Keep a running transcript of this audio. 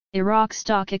Iraq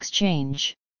Stock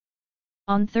Exchange.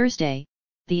 On Thursday,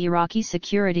 the Iraqi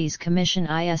Securities Commission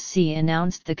 (ISC)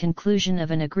 announced the conclusion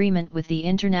of an agreement with the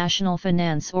International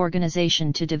Finance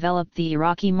Organization to develop the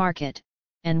Iraqi market,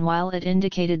 and while it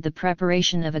indicated the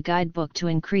preparation of a guidebook to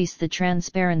increase the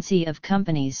transparency of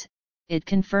companies, it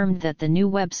confirmed that the new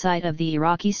website of the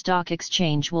Iraqi Stock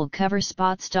Exchange will cover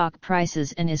spot stock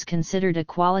prices and is considered a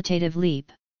qualitative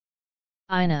leap.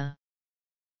 INA.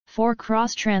 4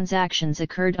 cross-transactions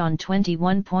occurred on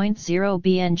 21.0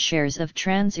 BN shares of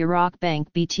Trans-Iraq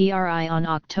Bank BTRI on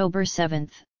October 7,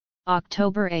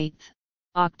 October 8,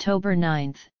 October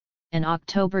 9, and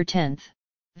October 10,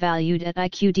 valued at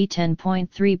IQD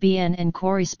 10.3 BN and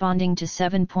corresponding to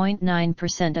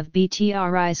 7.9% of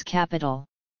BTRI's capital.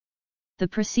 The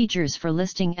procedures for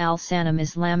listing Al Sanam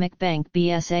Islamic Bank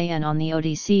BSAN on the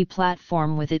ODC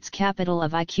platform with its capital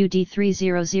of IQD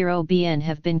 300 BN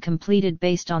have been completed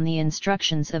based on the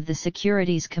instructions of the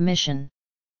Securities Commission.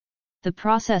 The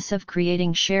process of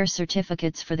creating share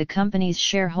certificates for the company's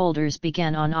shareholders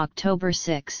began on October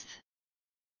 6.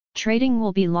 Trading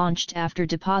will be launched after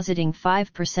depositing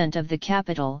 5% of the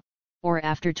capital, or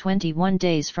after 21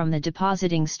 days from the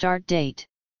depositing start date.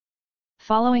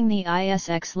 Following the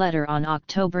ISX letter on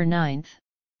October 9,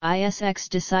 ISX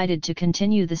decided to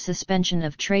continue the suspension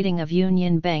of trading of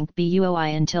Union Bank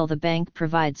BUOI until the bank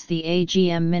provides the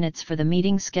AGM minutes for the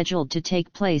meeting scheduled to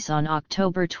take place on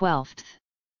October 12.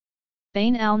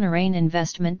 Bain Al Narain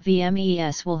Investment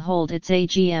VMES will hold its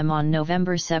AGM on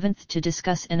November 7 to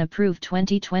discuss and approve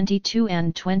 2022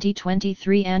 and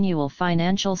 2023 annual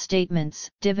financial statements,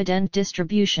 dividend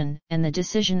distribution, and the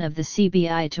decision of the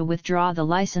CBI to withdraw the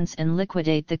license and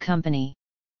liquidate the company.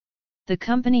 The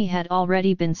company had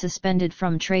already been suspended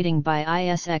from trading by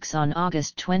ISX on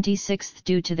August 26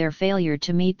 due to their failure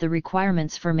to meet the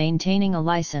requirements for maintaining a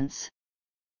license.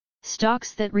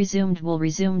 Stocks that resumed will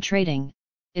resume trading.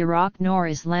 Iraq Noor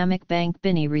Islamic Bank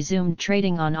BINI resumed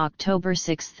trading on October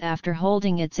 6 after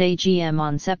holding its AGM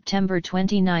on September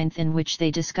 29 in which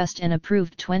they discussed and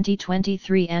approved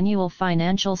 2023 annual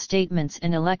financial statements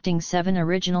and electing 7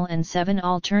 original and 7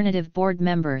 alternative board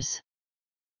members.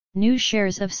 New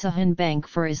shares of Sahan Bank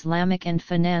for Islamic and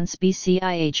Finance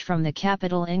BCIH from the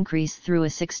capital increase through a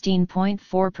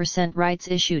 16.4% rights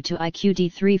issue to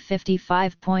IQD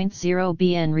 355.0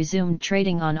 BN resumed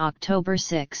trading on October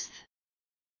 6.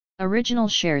 Original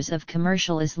shares of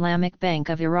Commercial Islamic Bank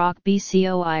of Iraq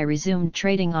BCOI resumed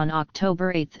trading on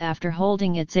October 8 after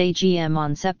holding its AGM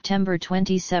on September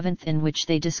 27 in which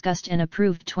they discussed and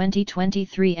approved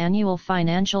 2023 annual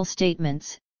financial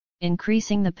statements,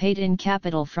 increasing the paid-in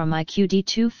capital from IQD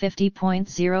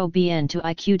 250.0 BN to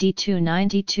IQD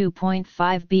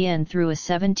 292.5 BN through a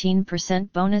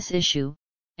 17% bonus issue,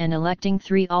 and electing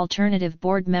 3 alternative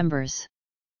board members.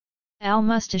 Al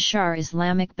Mustashar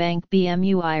Islamic Bank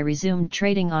BMUI resumed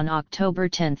trading on October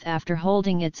 10 after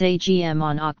holding its AGM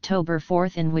on October 4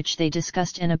 in which they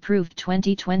discussed and approved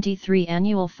 2023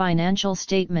 annual financial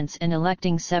statements and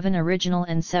electing 7 original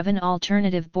and 7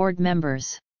 alternative board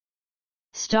members.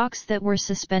 Stocks that were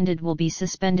suspended will be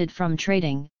suspended from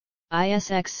trading.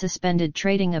 ISX suspended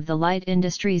trading of the Light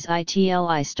Industries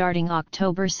ITLI starting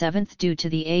October 7 due to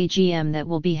the AGM that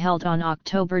will be held on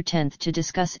October 10 to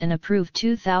discuss and approve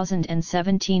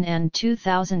 2017 and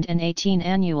 2018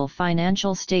 annual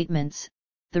financial statements,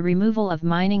 the removal of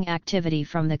mining activity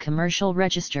from the commercial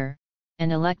register,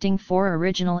 and electing 4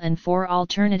 original and 4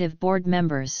 alternative board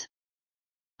members.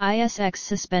 ISX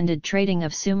suspended trading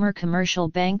of Sumer Commercial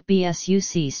Bank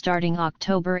BSUC starting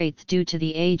October 8 due to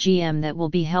the AGM that will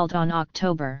be held on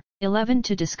October 11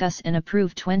 to discuss and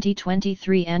approve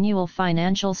 2023 annual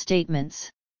financial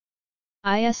statements.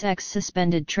 ISX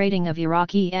suspended trading of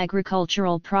Iraqi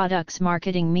Agricultural Products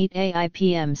Marketing Meat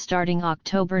AIPM starting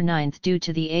October 9 due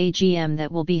to the AGM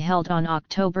that will be held on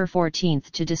October 14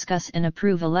 to discuss and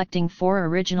approve electing 4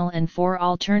 original and 4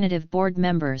 alternative board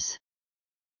members.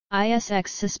 ISX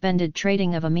suspended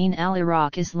trading of Amin Al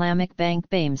Iraq Islamic Bank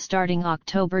BAIM starting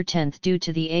October 10 due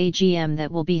to the AGM that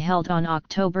will be held on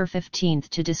October 15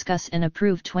 to discuss and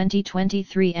approve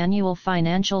 2023 annual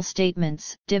financial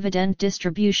statements, dividend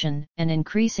distribution, and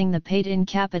increasing the paid-in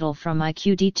capital from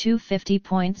IQD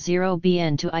 250.0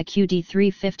 BN to IQD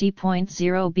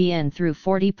 350.0 BN through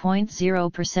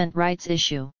 40.0% rights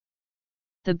issue.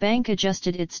 The bank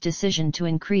adjusted its decision to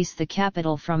increase the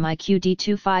capital from IQD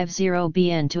 250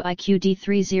 BN to IQD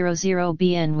 300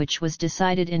 BN, which was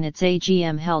decided in its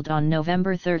AGM held on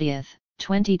November 30,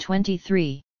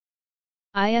 2023.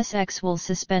 ISX will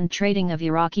suspend trading of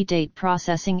Iraqi date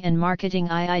processing and marketing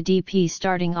IIDP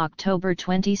starting October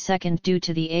 22 due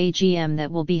to the AGM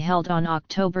that will be held on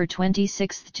October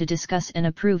 26 to discuss and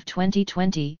approve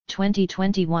 2020,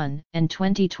 2021, and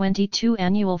 2022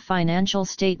 annual financial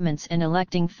statements and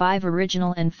electing 5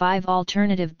 original and 5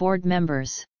 alternative board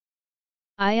members.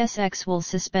 ISX will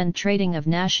suspend trading of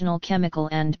National Chemical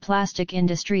and Plastic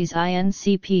Industries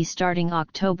INCP starting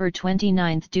October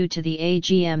 29 due to the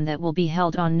AGM that will be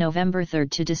held on November 3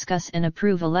 to discuss and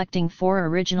approve electing 4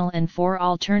 original and 4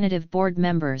 alternative board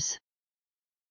members.